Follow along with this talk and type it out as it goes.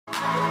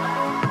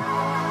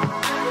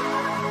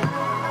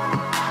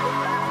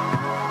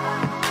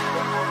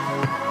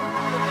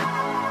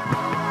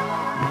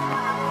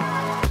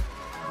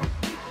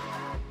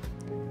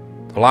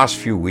last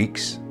few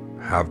weeks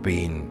have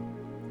been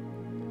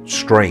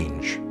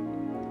strange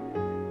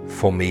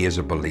for me as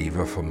a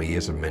believer, for me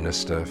as a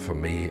minister, for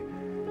me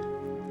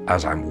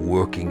as I'm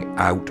working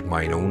out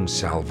mine own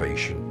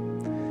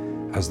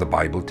salvation. As the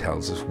Bible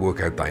tells us,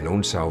 work out thine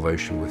own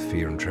salvation with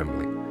fear and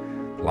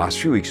trembling. The last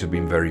few weeks have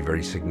been very,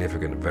 very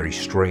significant and very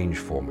strange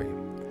for me,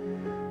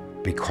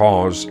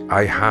 because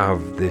I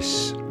have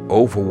this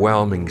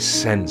overwhelming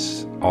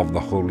sense of the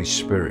Holy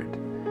Spirit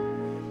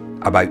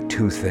about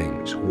two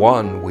things.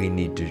 One, we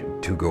need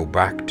to go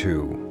back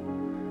to,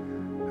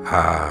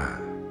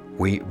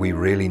 we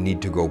really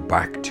need to go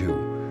back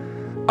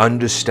to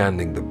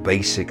understanding the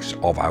basics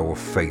of our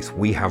faith.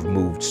 We have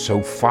moved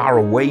so far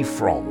away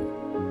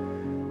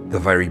from the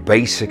very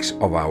basics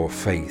of our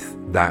faith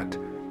that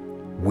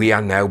we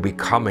are now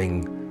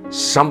becoming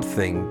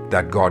something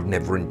that God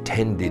never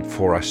intended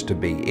for us to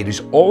be. It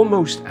is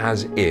almost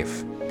as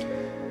if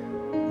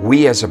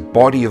we as a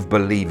body of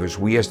believers,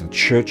 we as the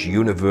church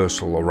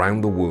universal around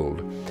the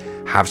world,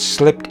 have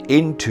slipped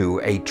into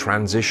a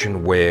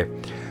transition where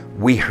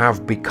we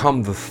have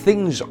become the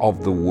things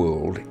of the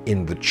world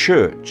in the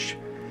church,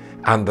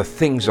 and the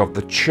things of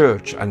the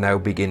church are now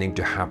beginning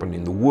to happen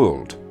in the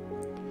world.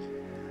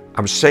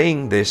 I'm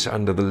saying this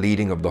under the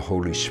leading of the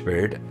Holy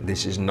Spirit.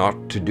 This is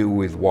not to do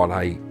with what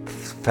I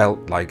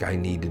felt like I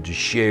needed to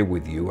share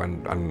with you,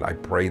 and I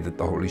pray that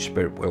the Holy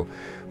Spirit will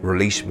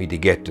release me to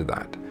get to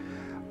that.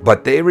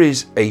 But there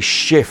is a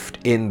shift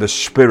in the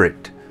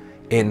spirit,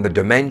 in the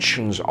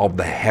dimensions of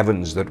the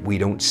heavens that we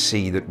don't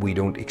see, that we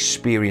don't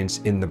experience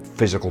in the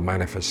physical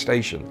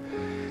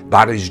manifestation,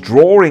 that is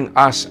drawing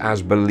us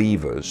as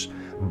believers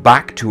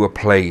back to a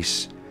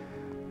place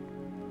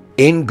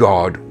in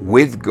God,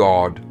 with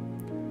God,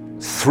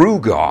 through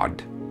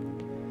God,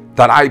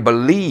 that I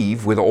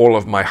believe with all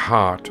of my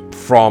heart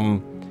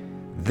from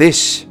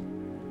this,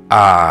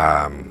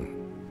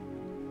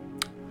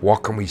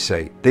 what can we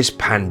say, this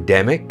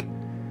pandemic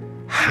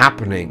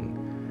happening,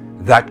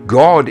 that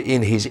God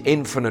in his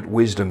infinite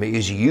wisdom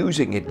is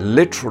using it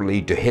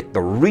literally to hit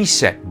the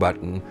reset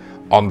button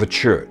on the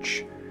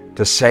church,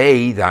 to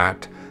say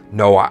that,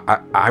 no,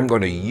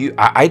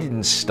 I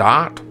didn't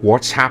start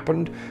what's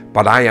happened,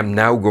 but I am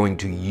now going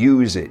to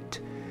use it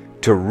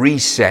to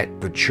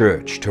reset the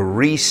church, to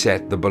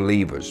reset the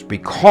believers,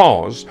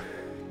 because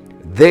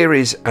there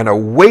is an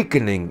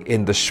awakening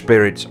in the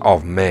spirits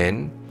of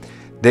men.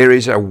 There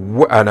is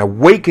an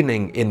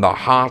awakening in the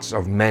hearts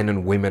of men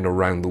and women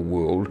around the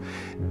world.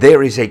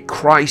 There is a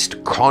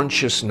Christ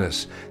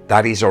consciousness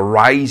that is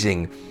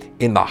arising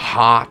in the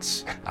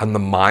hearts and the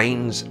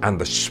minds and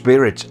the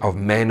spirits of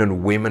men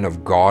and women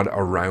of God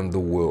around the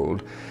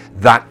world,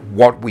 that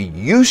what we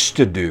used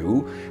to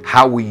do,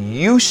 how we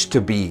used to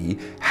be,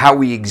 how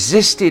we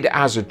existed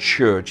as a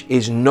church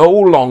is no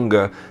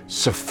longer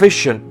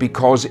sufficient,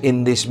 because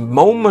in this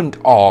moment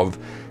of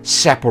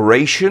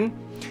separation,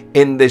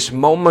 in this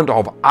moment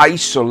of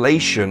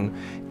isolation,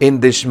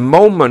 in this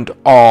moment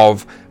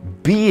of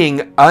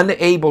being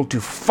unable to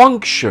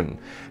function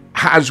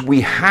as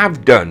we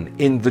have done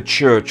in the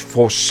church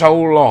for so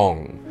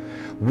long,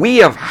 we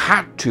have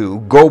had to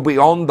go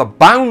beyond the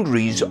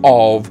boundaries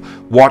of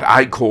what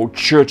I call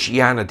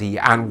churchianity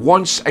and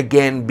once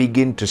again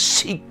begin to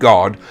seek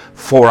God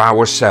for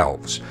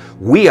ourselves.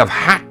 We have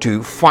had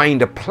to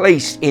find a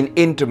place in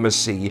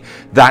intimacy,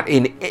 that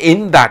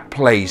in that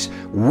place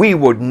we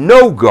would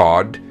know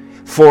God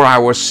for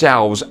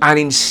ourselves, and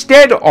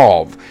instead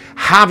of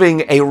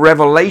having a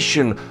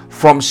revelation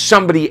from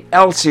somebody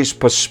else's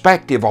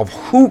perspective of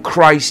who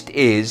Christ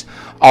is,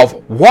 of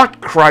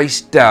what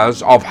Christ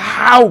does, of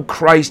how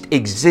Christ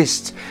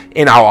exists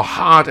in our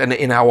heart and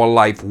in our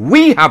life,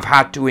 we have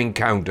had to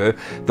encounter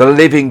the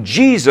living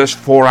Jesus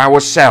for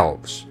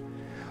ourselves.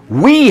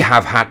 We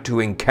have had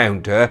to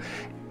encounter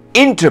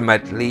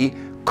intimately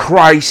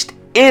Christ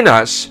in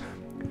us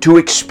to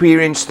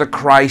experience the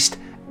Christ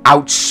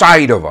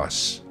outside of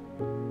us.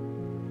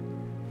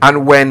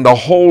 And when the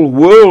whole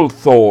world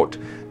thought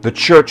the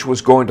church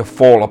was going to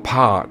fall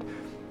apart,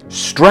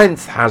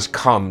 strength has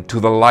come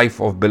to the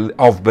life of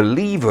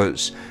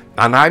believers.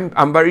 And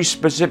I'm very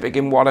specific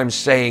in what I'm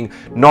saying,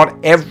 not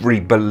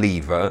every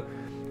believer,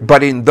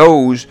 but in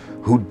those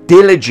who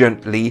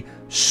diligently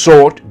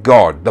sought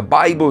God. The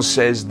Bible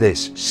says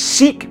this: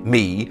 seek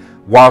me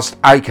whilst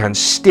I can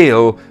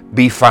still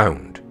be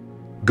found.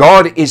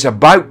 God is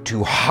about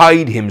to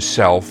hide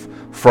himself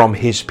from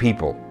his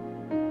people.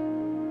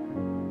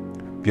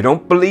 If you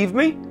don't believe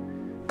me,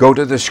 go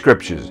to the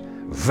scriptures.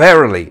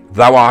 Verily,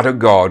 thou art a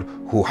God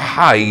who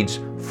hides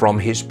from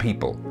his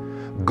people.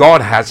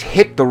 God has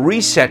hit the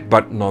reset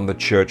button on the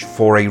church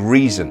for a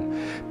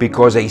reason,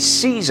 because a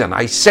season,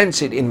 I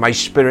sense it in my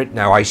spirit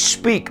now, I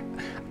speak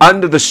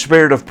under the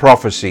spirit of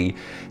prophecy,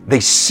 the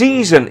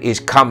season is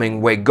coming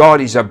where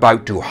God is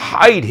about to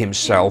hide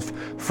himself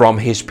from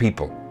his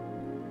people.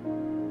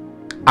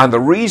 And the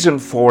reason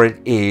for it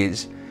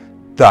is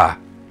the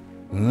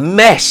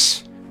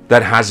mess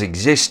that has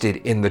existed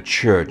in the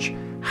church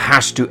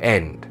has to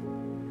end.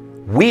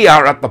 We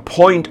are at the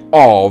point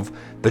of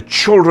the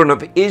children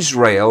of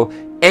Israel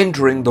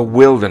entering the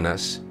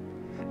wilderness,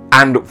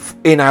 And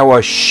in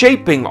our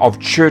shaping of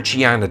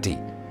churchianity,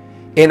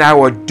 in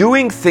our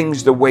doing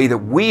things the way that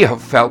we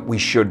have felt we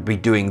should be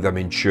doing them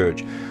in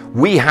church,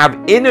 we have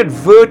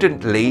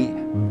inadvertently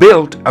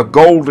built a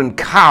golden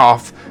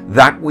calf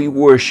that we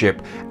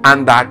worship.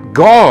 And that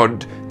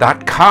God,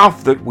 that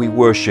calf that we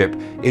worship,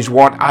 is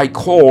what I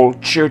call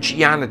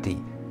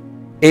churchianity.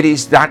 It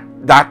is that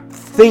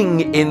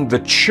thing in the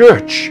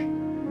church.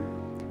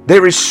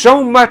 There is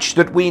so much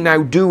that we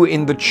now do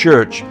in the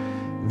church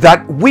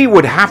that we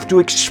would have to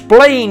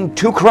explain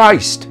to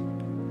Christ,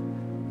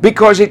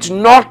 because it's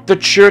not the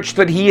church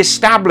that he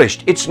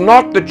established. It's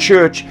not the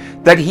church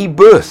that he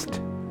birthed.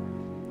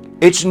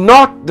 It's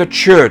not the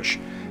church.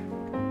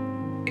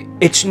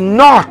 It's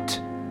not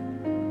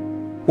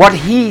what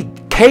he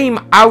came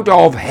out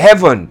of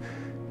heaven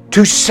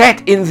to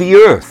set in the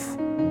earth.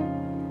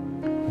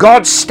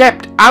 God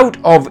stepped out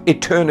of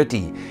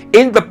eternity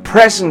in the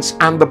presence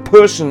and the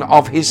person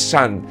of his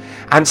Son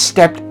and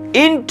stepped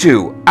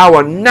into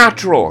our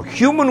natural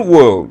human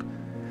world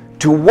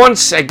to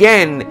once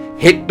again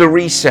hit the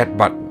reset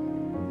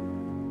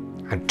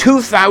button. And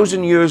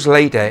 2,000 years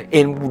later,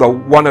 in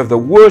one of the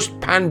worst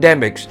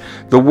pandemics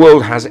the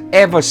world has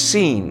ever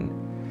seen,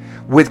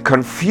 with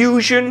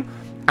confusion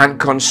and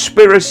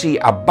conspiracy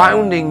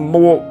abounding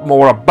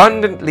more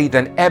abundantly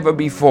than ever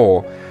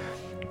before,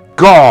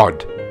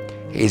 God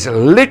is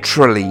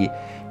literally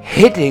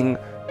hitting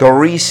the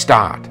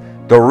restart,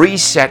 the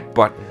reset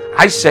button.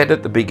 I said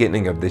at the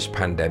beginning of this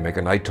pandemic,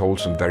 and I told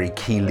some very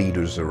key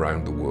leaders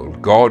around the world,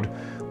 God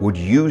would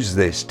use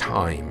this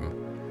time,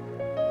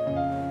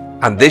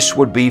 and this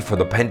would be for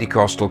the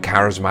Pentecostal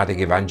charismatic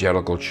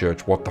evangelical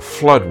church what the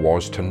flood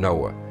was to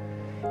Noah,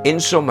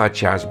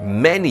 insomuch as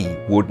many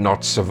would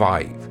not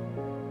survive,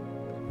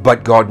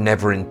 but God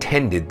never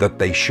intended that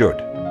they should.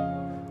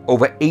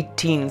 Over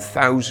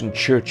 18,000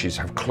 churches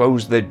have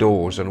closed their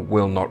doors and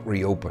will not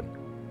reopen.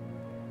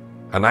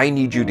 And I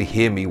need you to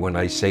hear me when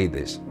I say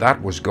this.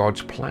 That was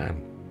God's plan.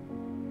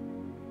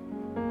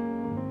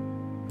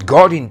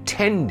 God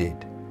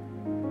intended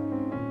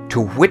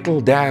to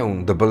whittle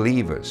down the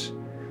believers,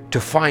 to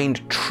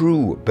find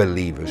true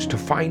believers, to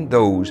find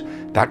those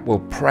that will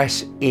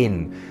press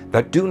in,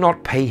 that do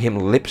not pay him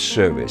lip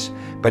service,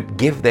 but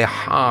give their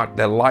heart,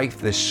 their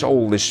life, their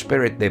soul, their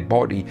spirit, their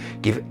body,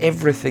 give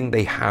everything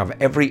they have,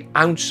 every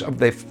ounce of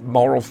their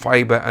moral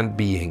fiber and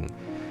being.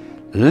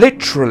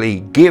 Literally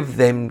give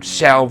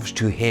themselves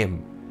to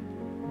him.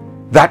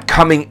 That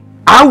coming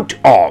out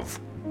of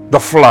the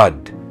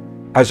flood,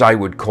 as I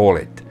would call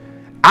it,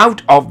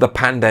 out of the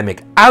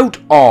pandemic, out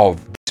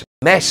of this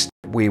mess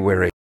that we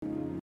were in,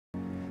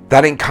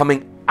 that in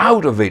coming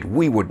out of it,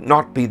 we would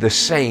not be the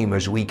same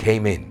as we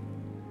came in.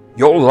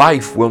 Your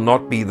life will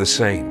not be the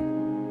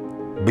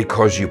same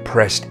because you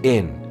pressed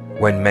in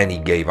when many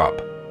gave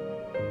up.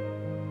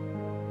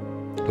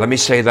 Let me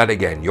say that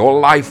again. Your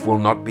life will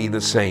not be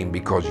the same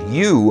because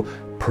you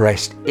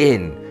pressed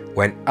in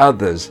when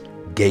others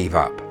gave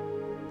up.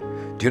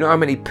 Do you know how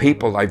many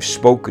people I've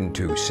spoken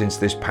to since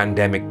this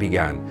pandemic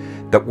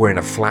began that were in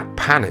a flat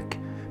panic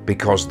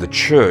because the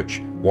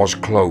church was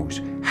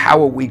closed?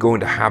 How are we going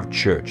to have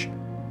church?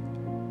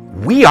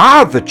 We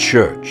are the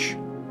church.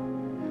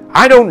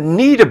 I don't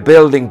need a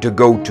building to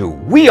go to.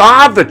 We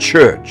are the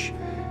church.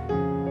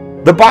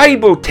 The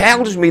Bible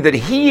tells me that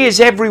he is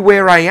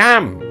everywhere I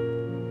am.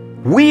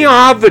 We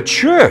are the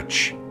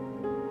church.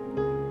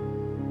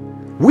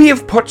 We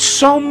have put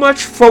so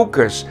much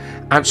focus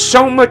and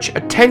so much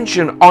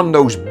attention on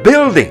those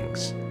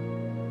buildings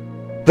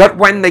that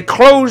when they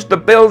closed the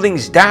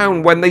buildings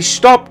down, when they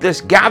stopped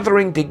this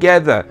gathering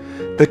together,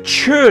 the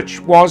church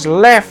was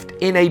left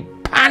in a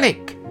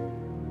panic.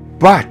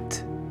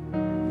 But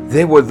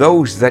there were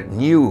those that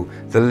knew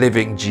the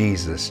living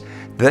Jesus,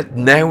 that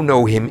now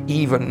know him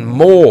even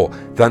more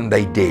than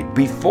they did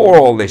before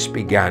all this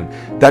began,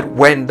 that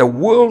when the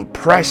world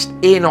pressed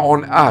in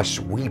on us,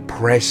 we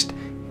pressed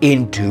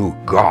into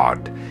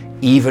God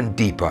even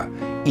deeper,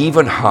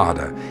 even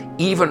harder,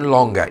 even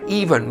longer,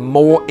 even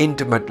more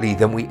intimately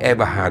than we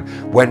ever had.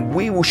 When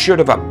we should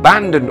have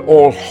abandoned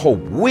all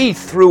hope, we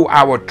threw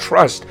our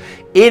trust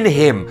in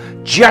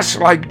him, just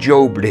like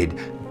Job did,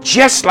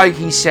 just like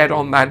he said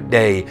on that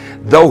day,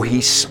 though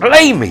he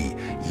slay me,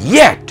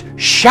 yet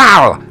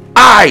shall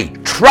I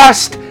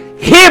trust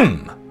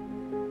him.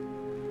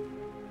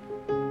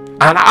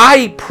 And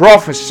I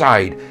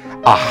prophesied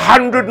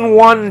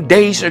 101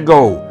 days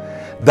ago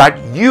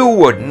that you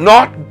would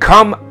not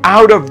come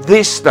out of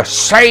this the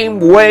same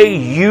way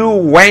you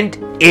went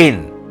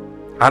in.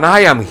 And I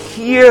am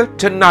here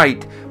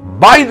tonight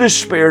by the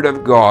Spirit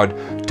of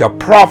God to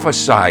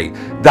prophesy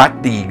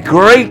that the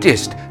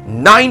greatest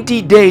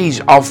 90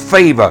 days of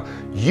favor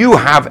you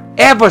have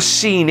ever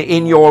seen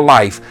in your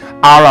life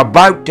are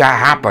about to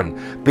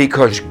happen,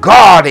 because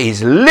God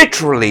is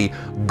literally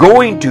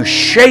going to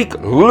shake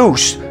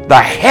loose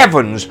the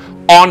heavens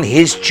on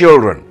his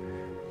children.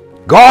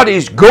 God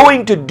is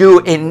going to do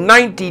in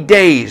 90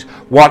 days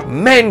what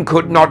men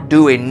could not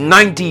do in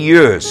 90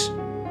 years.